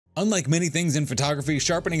Unlike many things in photography,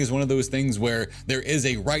 sharpening is one of those things where there is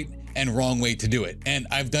a right and wrong way to do it. And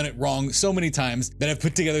I've done it wrong so many times that I've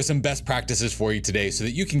put together some best practices for you today so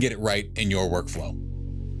that you can get it right in your workflow.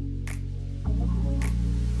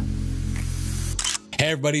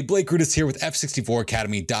 Hey everybody, Blake Rudis here with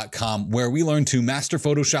f64academy.com, where we learn to master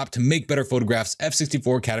Photoshop to make better photographs.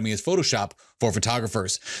 F64 Academy is Photoshop for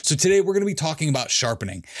photographers. So today we're going to be talking about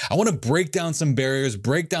sharpening. I want to break down some barriers,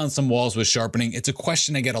 break down some walls with sharpening. It's a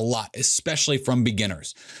question I get a lot, especially from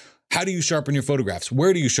beginners. How do you sharpen your photographs?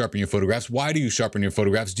 Where do you sharpen your photographs? Why do you sharpen your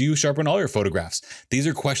photographs? Do you sharpen all your photographs? These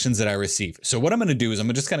are questions that I receive. So what I'm going to do is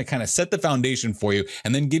I'm just going to kind of set the foundation for you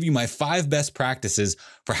and then give you my 5 best practices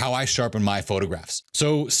for how I sharpen my photographs.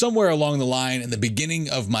 So somewhere along the line in the beginning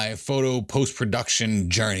of my photo post-production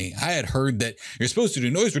journey, I had heard that you're supposed to do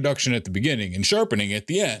noise reduction at the beginning and sharpening at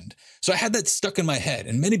the end. So I had that stuck in my head,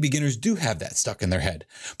 and many beginners do have that stuck in their head.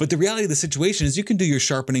 But the reality of the situation is you can do your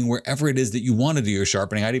sharpening wherever it is that you want to do your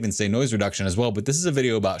sharpening. I'd even say noise reduction as well, but this is a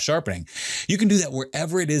video about sharpening. You can do that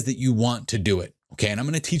wherever it is that you want to do it. Okay, and I'm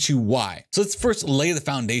going to teach you why. So let's first lay the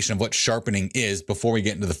foundation of what sharpening is before we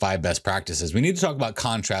get into the 5 best practices. We need to talk about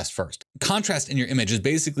contrast first. Contrast in your image is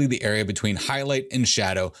basically the area between highlight and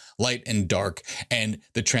shadow, light and dark, and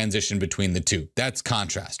the transition between the two. That's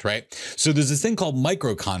contrast, right? So there's this thing called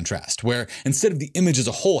micro contrast, where instead of the image as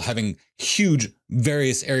a whole having huge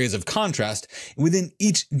various areas of contrast, within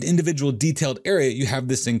each individual detailed area, you have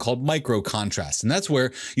this thing called micro contrast. And that's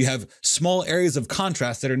where you have small areas of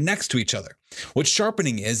contrast that are next to each other. What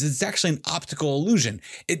sharpening is, it's actually an optical illusion.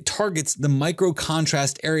 It targets the micro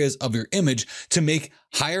contrast areas of your image to make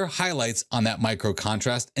higher highlights on that micro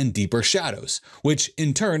contrast and deeper shadows, which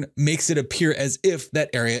in turn makes it appear as if that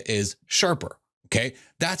area is sharper. Okay,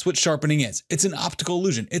 that's what sharpening is. It's an optical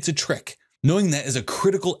illusion. It's a trick. Knowing that is a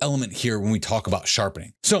critical element here when we talk about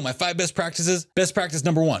sharpening. So my 5 best practices. Best practice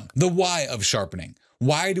number 1, the why of sharpening.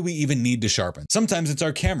 Why do we even need to sharpen? Sometimes it's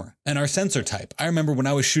our camera and our sensor type. I remember when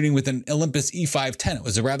I was shooting with an Olympus E510, it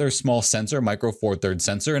was a rather small sensor, micro four thirds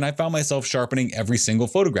sensor, and I found myself sharpening every single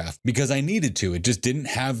photograph because I needed to. It just didn't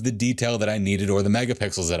have the detail that I needed or the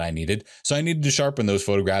megapixels that I needed. So I needed to sharpen those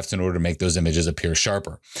photographs in order to make those images appear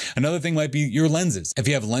sharper. Another thing might be your lenses. If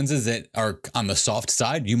you have lenses that are on the soft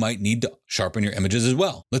side, you might need to sharpen your images as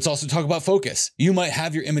well. Let's also talk about focus. You might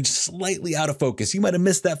have your image slightly out of focus. You might have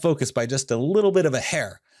missed that focus by just a little bit of a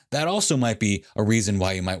hair. That also might be a reason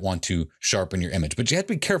why you might want to sharpen your image, but you have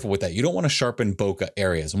to be careful with that. You don't want to sharpen bokeh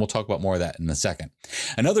areas, and we'll talk about more of that in a second.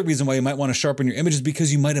 Another reason why you might want to sharpen your image is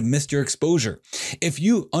because you might have missed your exposure. If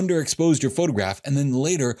you underexposed your photograph and then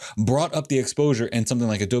later brought up the exposure in something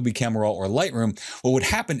like Adobe Camera Raw or Lightroom, what would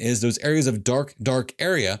happen is those areas of dark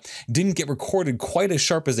area didn't get recorded quite as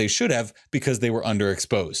sharp as they should have because they were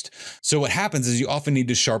underexposed. So what happens is you often need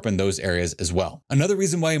to sharpen those areas as well. Another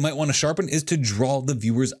reason why you might want to sharpen is to draw the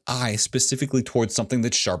viewer's eye specifically towards something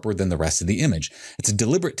that's sharper than the rest of the image. It's a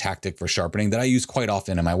deliberate tactic for sharpening that I use quite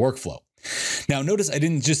often in my workflow. Now notice I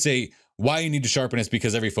didn't just say why you need to sharpen is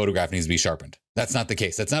because every photograph needs to be sharpened. That's not the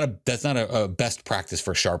case. That's not a best practice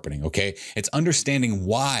for sharpening, okay? It's understanding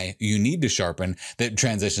why you need to sharpen that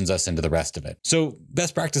transitions us into the rest of it. So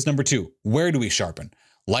best practice number 2, where do we sharpen?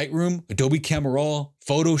 Lightroom, Adobe Camera Raw,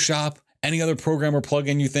 Photoshop, any other program or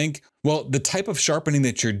plugin you think? Well, the type of sharpening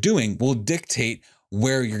that you're doing will dictate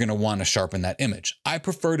where you're going to want to sharpen that image. I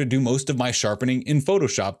prefer to do most of my sharpening in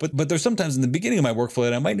Photoshop, but there's sometimes in the beginning of my workflow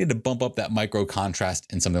that I might need to bump up that micro contrast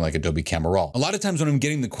in something like Adobe Camera Raw. A lot of times when I'm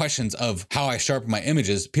getting the questions of how I sharpen my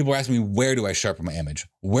images, people are asking me, where do I sharpen my image?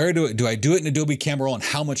 Where do I do it in Adobe Camera Raw, and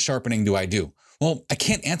how much sharpening do I do? Well, I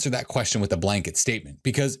can't answer that question with a blanket statement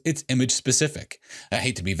because it's image specific. I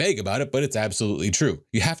hate to be vague about it, but it's absolutely true.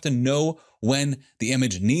 You have to know when the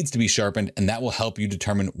image needs to be sharpened, and that will help you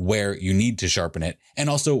determine where you need to sharpen it and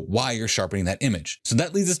also why you're sharpening that image. So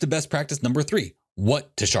that leads us to best practice number 3.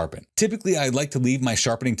 What to sharpen. Typically, I like to leave my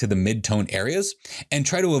sharpening to the mid-tone areas and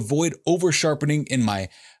try to avoid over sharpening in my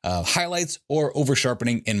highlights or over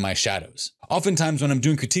sharpening in my shadows. Oftentimes when I'm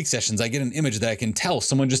doing critique sessions, I get an image that I can tell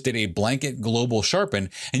someone just did a blanket global sharpen,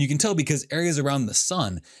 and you can tell because areas around the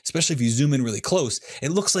sun, especially if you zoom in really close,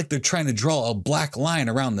 it looks like they're trying to draw a black line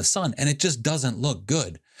around the sun, and it just doesn't look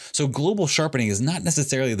good. So global sharpening is not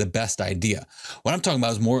necessarily the best idea. What I'm talking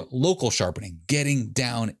about is more local sharpening, getting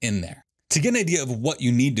down in there. To get an idea of what you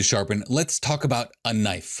need to sharpen, let's talk about a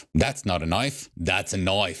knife. That's not a knife, that's a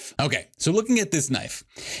knife. Okay, so looking at this knife,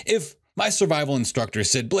 if my survival instructor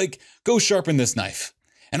said, Blake, go sharpen this knife,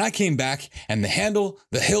 and I came back and the handle,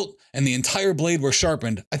 the hilt, and the entire blade were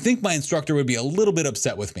sharpened, I think my instructor would be a little bit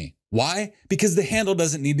upset with me. Why? Because the handle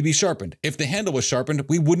doesn't need to be sharpened. If the handle was sharpened,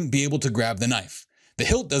 we wouldn't be able to grab the knife. The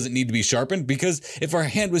hilt doesn't need to be sharpened because if our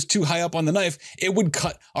hand was too high up on the knife, it would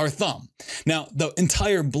cut our thumb. Now, the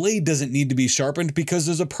entire blade doesn't need to be sharpened because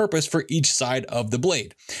there's a purpose for each side of the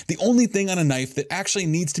blade. The only thing on a knife that actually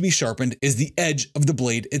needs to be sharpened is the edge of the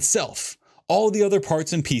blade itself. All the other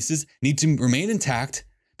parts and pieces need to remain intact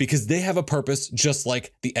because they have a purpose just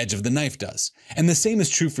like the edge of the knife does. And the same is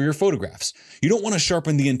true for your photographs. You don't want to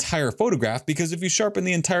sharpen the entire photograph because if you sharpen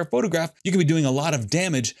the entire photograph, you can be doing a lot of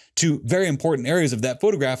damage to very important areas of that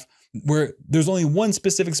photograph where there's only one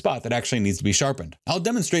specific spot that actually needs to be sharpened. I'll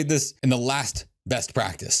demonstrate this in the last best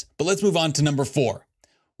practice, but let's move on to number 4.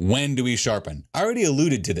 When do we sharpen? I already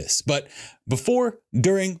alluded to this, but before,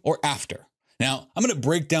 during, or after. Now, I'm going to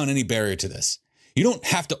break down any barrier to this. You don't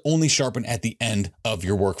have to only sharpen at the end of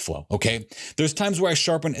your workflow, okay? There's times where I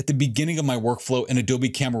sharpen at the beginning of my workflow in Adobe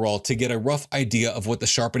Camera Raw to get a rough idea of what the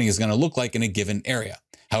sharpening is gonna look like in a given area.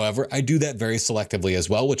 However, I do that very selectively as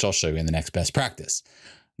well, which I'll show you in the next best practice.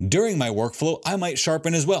 During my workflow, I might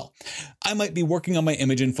sharpen as well. I might be working on my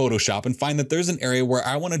image in Photoshop and find that there's an area where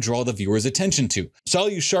I want to draw the viewer's attention to. So I'll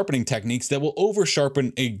use sharpening techniques that will over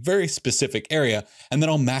sharpen a very specific area, and then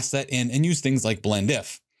I'll mask that in and use things like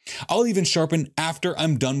Blendif. I'll even sharpen after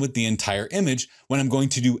I'm done with the entire image when I'm going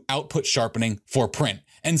to do output sharpening for print.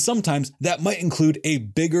 And sometimes that might include a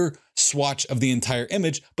bigger swatch of the entire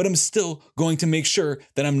image, but I'm still going to make sure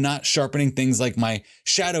that I'm not sharpening things like my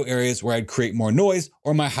shadow areas where I'd create more noise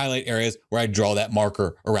or my highlight areas where I'd draw that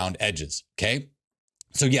marker around edges, okay?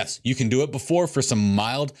 So yes, you can do it before for some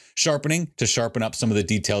mild sharpening to sharpen up some of the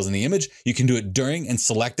details in the image. You can do it during and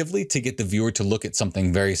selectively to get the viewer to look at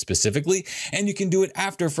something very specifically. And you can do it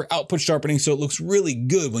after for output sharpening so it looks really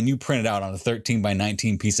good when you print it out on a 13 by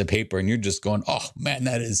 19 piece of paper and you're just going, oh man,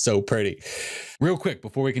 that is so pretty. Real quick,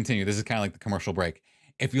 before we continue, this is kind of like the commercial break.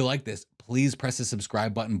 If you like this, please press the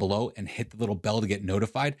subscribe button below and hit the little bell to get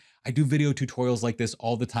notified. I do video tutorials like this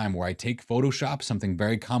all the time where I take Photoshop, something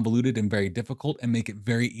very convoluted and very difficult, and make it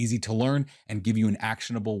very easy to learn and give you an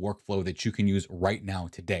actionable workflow that you can use right now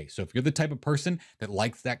today. So if you're the type of person that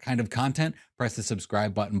likes that kind of content, press the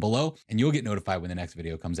subscribe button below and you'll get notified when the next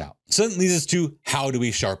video comes out. So that leads us to how do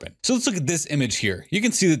we sharpen? So let's look at this image here. You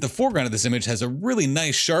can see that the foreground of this image has a really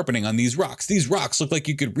nice sharpening on these rocks. These rocks look like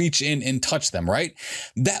you could reach in and touch them, right?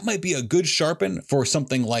 That might be a good sharpen for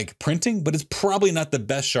something like printing, but it's probably not the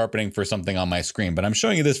best sharpening for something on my screen, but I'm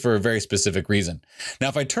showing you this for a very specific reason. Now,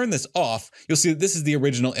 if I turn this off, you'll see that this is the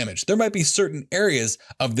original image. There might be certain areas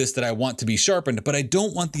of this that I want to be sharpened, but I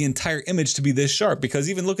don't want the entire image to be this sharp because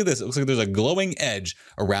even look at this. It looks like there's a glowing edge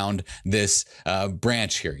around this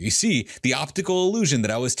branch here. You see the optical illusion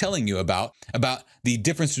that I was telling you about the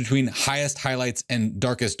difference between highest highlights and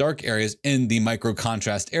darkest dark areas in the micro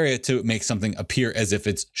contrast area to make something appear as if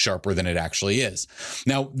it's sharper than it actually is.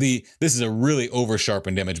 Now, this is a really over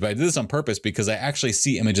sharpened image, but I did this on purpose because I actually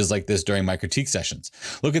see images like this during my critique sessions.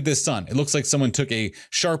 Look at this sun. It looks like someone took a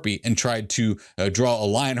Sharpie and tried to draw a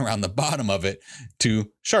line around the bottom of it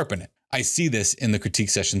to sharpen it. I see this in the critique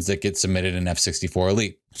sessions that get submitted in F64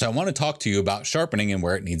 Elite. So I want to talk to you about sharpening and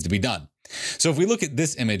where it needs to be done. So if we look at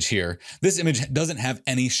this image here, this image doesn't have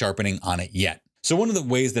any sharpening on it yet. So one of the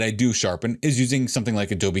ways that I do sharpen is using something like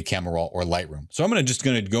Adobe Camera Raw or Lightroom. So I'm just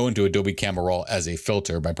going to go into Adobe Camera Raw as a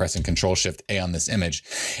filter by pressing Control-Shift-A on this image.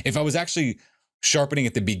 If I was actually sharpening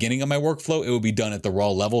at the beginning of my workflow, it would be done at the raw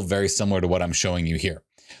level, very similar to what I'm showing you here.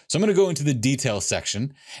 So I'm going to go into the details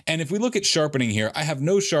section. And if we look at sharpening here, I have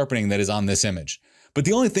no sharpening that is on this image. But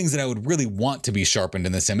the only things that I would really want to be sharpened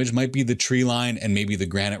in this image might be the tree line and maybe the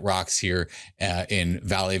granite rocks here in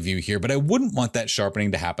Valley View here. But I wouldn't want that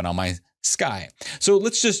sharpening to happen on my sky. So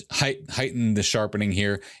let's just heighten the sharpening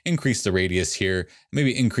here, increase the radius here,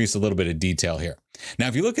 maybe increase a little bit of detail here. Now,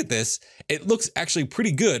 if you look at this, it looks actually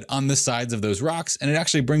pretty good on the sides of those rocks, and it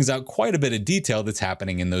actually brings out quite a bit of detail that's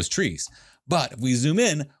happening in those trees. But if we zoom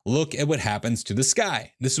in, look at what happens to the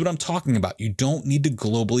sky. This is what I'm talking about. You don't need to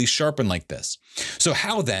globally sharpen like this. So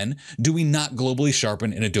how then do we not globally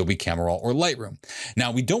sharpen in Adobe Camera Raw or Lightroom?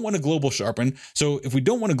 Now, we don't want to global sharpen. So if we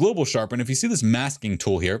don't want to global sharpen, if you see this masking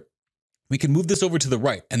tool here, we can move this over to the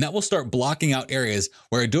right, and that will start blocking out areas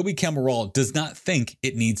where Adobe Camera Raw does not think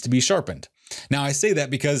it needs to be sharpened. Now, I say that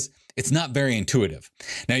because it's not very intuitive.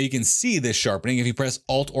 Now, you can see this sharpening if you press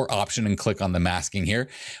Alt or Option and click on the masking here.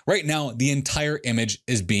 Right now, the entire image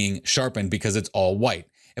is being sharpened because it's all white.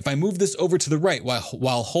 if I move this over to the right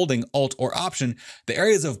while holding Alt or Option, the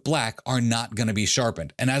areas of black are not going to be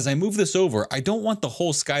sharpened. And as I move this over, I don't want the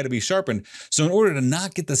whole sky to be sharpened. So in order to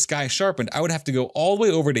not get the sky sharpened, I would have to go all the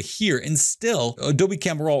way over to here, and still Adobe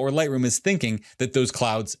Camera Raw or Lightroom is thinking that those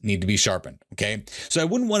clouds need to be sharpened. Okay, so I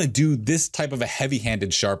wouldn't want to do this type of a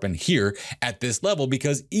heavy-handed sharpen here at this level,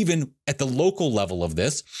 because even at the local level of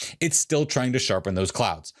this, it's still trying to sharpen those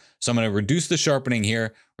clouds. So I'm going to reduce the sharpening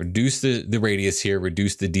here, reduce the radius here,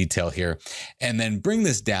 reduce the detail here, and then bring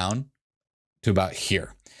this down to about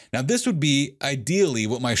here. Now this would be ideally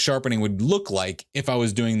what my sharpening would look like if I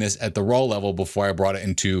was doing this at the raw level before I brought it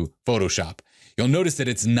into Photoshop. You'll notice that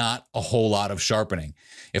it's not a whole lot of sharpening.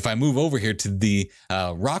 If I move over here to the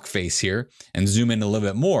rock face here and zoom in a little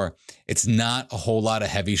bit more, it's not a whole lot of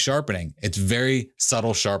heavy sharpening. It's very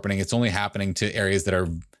subtle sharpening. It's only happening to areas that are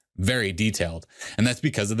very detailed. And that's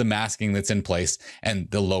because of the masking that's in place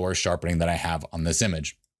and the lower sharpening that I have on this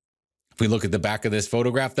image. If we look at the back of this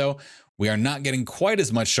photograph though, we are not getting quite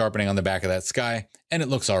as much sharpening on the back of that sky, and it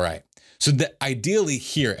looks all right. So ideally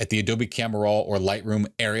here at the Adobe Camera Raw or Lightroom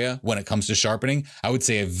area, when it comes to sharpening, I would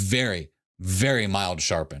say a very, very mild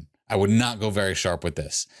sharpen. I would not go very sharp with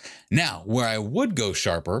this. Now, where I would go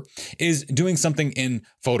sharper is doing something in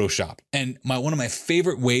Photoshop. And one of my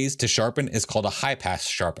favorite ways to sharpen is called a high pass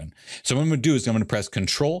sharpen. So what I'm gonna do is I'm gonna press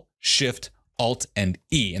Control, Shift, Alt, and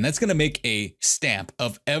E. And that's gonna make a stamp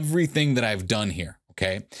of everything that I've done here.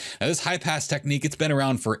 Okay. Now this high pass technique, it's been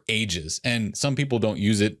around for ages, and some people don't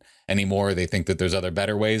use it anymore. They think that there's other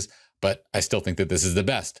better ways, but I still think that this is the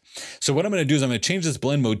best. So what I'm going to do is I'm going to change this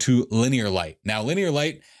blend mode to linear light. Now linear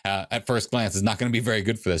light at first glance is not going to be very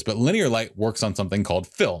good for this, but linear light works on something called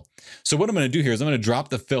fill. So what I'm going to do here is I'm going to drop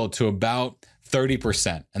the fill to about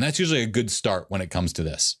 30%. And that's usually a good start when it comes to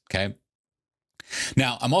this. Okay.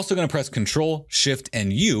 Now I'm also going to press Control, Shift,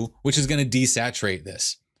 and U, which is going to desaturate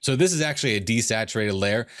this. So this is actually a desaturated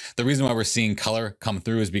layer. The reason why we're seeing color come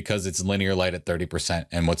through is because it's linear light at 30%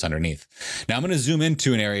 and what's underneath. Now I'm going to zoom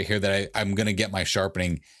into an area here that I'm going to get my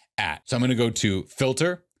sharpening at. So I'm going to go to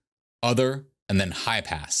Filter, Other, and then High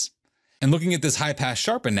Pass. And looking at this high pass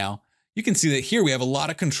sharpen now, you can see that here we have a lot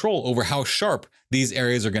of control over how sharp these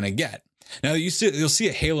areas are going to get. Now you'll see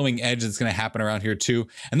a haloing edge that's going to happen around here too.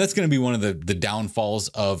 And that's going to be one of the downfalls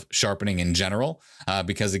of sharpening in general,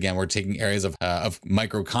 because again, we're taking areas of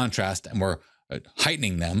micro contrast and we're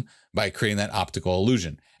heightening them by creating that optical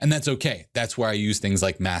illusion. And that's okay. That's where I use things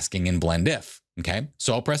like masking in Blendif. Okay.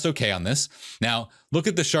 So I'll press OK on this. Now look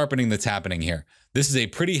at the sharpening that's happening here. This is a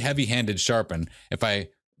pretty heavy handed sharpen. If I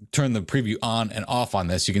turn the preview on and off on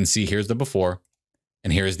this, you can see here's the before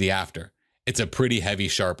and here's the after. It's a pretty heavy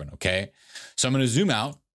sharpen, okay? So I'm going to zoom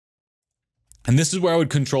out, and this is where I would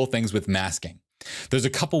control things with masking. There's a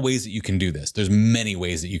couple ways that you can do this. There's many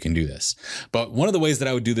ways that you can do this. But one of the ways that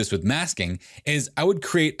I would do this with masking is I would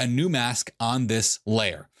create a new mask on this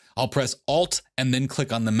layer. I'll press Alt and then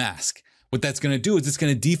click on the mask. What that's going to do is it's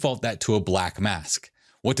going to default that to a black mask.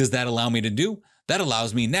 What does that allow me to do? That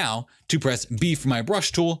allows me now to press B for my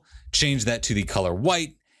brush tool, change that to the color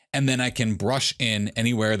white, and then I can brush in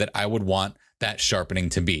anywhere that I would want that sharpening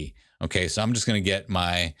to be. Okay, so I'm just going to get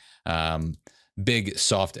my big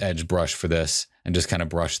soft edge brush for this and just kind of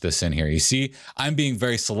brush this in here. You see, I'm being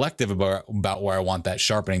very selective about where I want that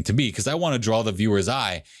sharpening to be, because I want to draw the viewer's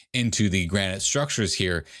eye into the granite structures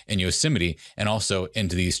here in Yosemite and also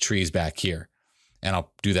into these trees back here. And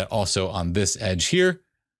I'll do that also on this edge here.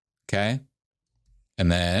 Okay,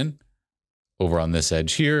 and then over on this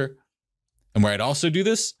edge here. And where I'd also do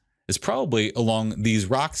this is probably along these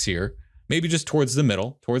rocks here, maybe just towards the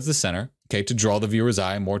middle, towards the center, okay, to draw the viewer's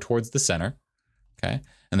eye more towards the center, okay,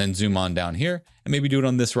 and then zoom on down here and maybe do it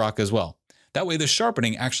on this rock as well. That way the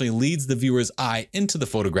sharpening actually leads the viewer's eye into the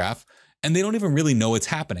photograph and they don't even really know it's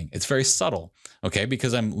happening. It's very subtle, okay,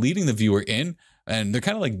 because I'm leading the viewer in and they're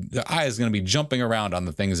kind of like, the eye is going to be jumping around on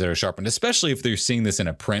the things that are sharpened, especially if they're seeing this in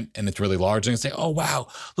a print and it's really large and say, oh, wow,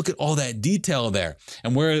 look at all that detail there.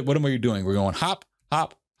 And what am I doing? We're going hop,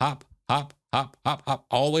 hop, hop, hop, hop, hop, hop,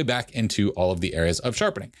 all the way back into all of the areas of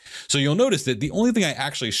sharpening. So you'll notice that the only thing I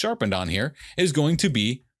actually sharpened on here is going to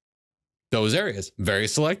be those areas very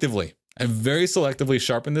selectively. I very selectively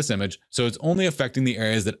sharpened this image, so it's only affecting the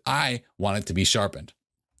areas that I want it to be sharpened.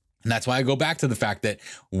 And that's why I go back to the fact that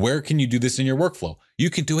where can you do this in your workflow?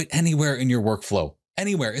 You can do it anywhere in your workflow,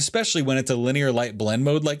 anywhere, especially when it's a linear light blend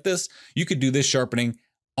mode like this. You could do this sharpening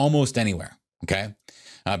almost anywhere, okay?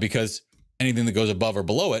 Because Anything that goes above or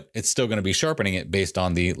below it, it's still going to be sharpening it based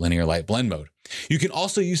on the linear light blend mode. You can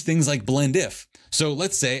also use things like Blendif. So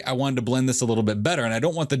let's say I wanted to blend this a little bit better and I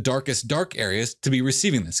don't want the darkest dark areas to be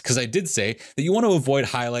receiving this, because I did say that you want to avoid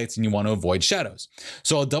highlights and you want to avoid shadows.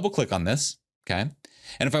 So I'll double click on this, okay?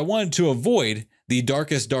 And if I wanted to avoid the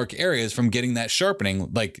darkest dark areas from getting that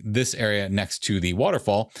sharpening, like this area next to the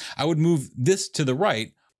waterfall, I would move this to the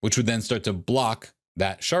right, which would then start to block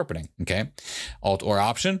that sharpening, okay? Alt or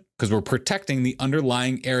Option, because we're protecting the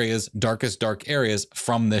underlying areas, darkest dark areas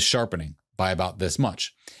from this sharpening by about this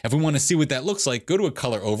much. If we want to see what that looks like, go to a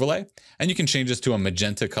color overlay and you can change this to a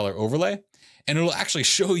magenta color overlay, and it'll actually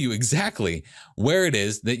show you exactly where it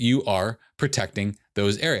is that you are protecting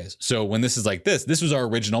those areas. So when this is like this was our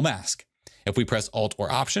original mask. If we press Alt or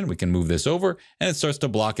Option, we can move this over and it starts to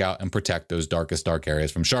block out and protect those darkest dark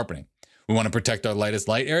areas from sharpening. We want to protect our lightest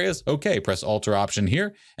light areas. Okay, press Alt or Option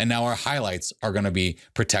here. And now our highlights are going to be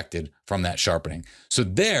protected from that sharpening. So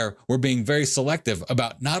there, we're being very selective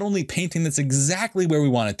about not only painting this exactly where we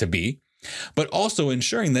want it to be, but also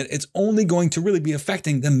ensuring that it's only going to really be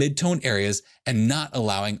affecting the mid-tone areas and not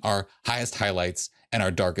allowing our highest highlights and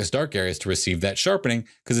our darkest dark areas to receive that sharpening,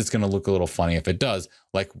 because it's going to look a little funny if it does,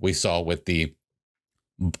 like we saw with the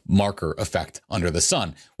marker effect under the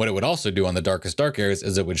sun. What it would also do on the darkest dark areas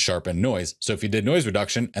is it would sharpen noise. So if you did noise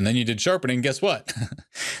reduction and then you did sharpening, guess what?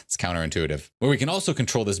 It's counterintuitive. Where we can also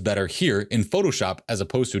control this better here in Photoshop as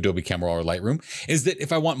opposed to Adobe Camera Raw or Lightroom is that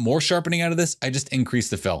if I want more sharpening out of this, I just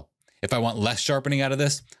increase the fill. If I want less sharpening out of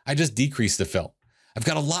this, I just decrease the fill. I've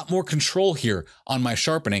got a lot more control here on my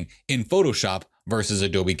sharpening in Photoshop versus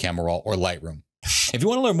Adobe Camera Raw or Lightroom. If you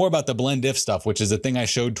want to learn more about the Blendif stuff, which is the thing I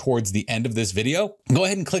showed towards the end of this video, go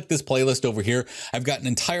ahead and click this playlist over here. I've got an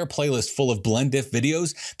entire playlist full of Blendif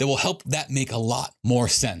videos that will help that make a lot more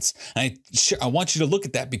sense. And I want you to look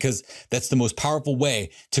at that because that's the most powerful way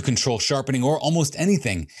to control sharpening or almost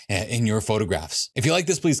anything in your photographs. If you like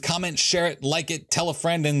this, please comment, share it, like it, tell a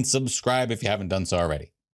friend, and subscribe if you haven't done so already.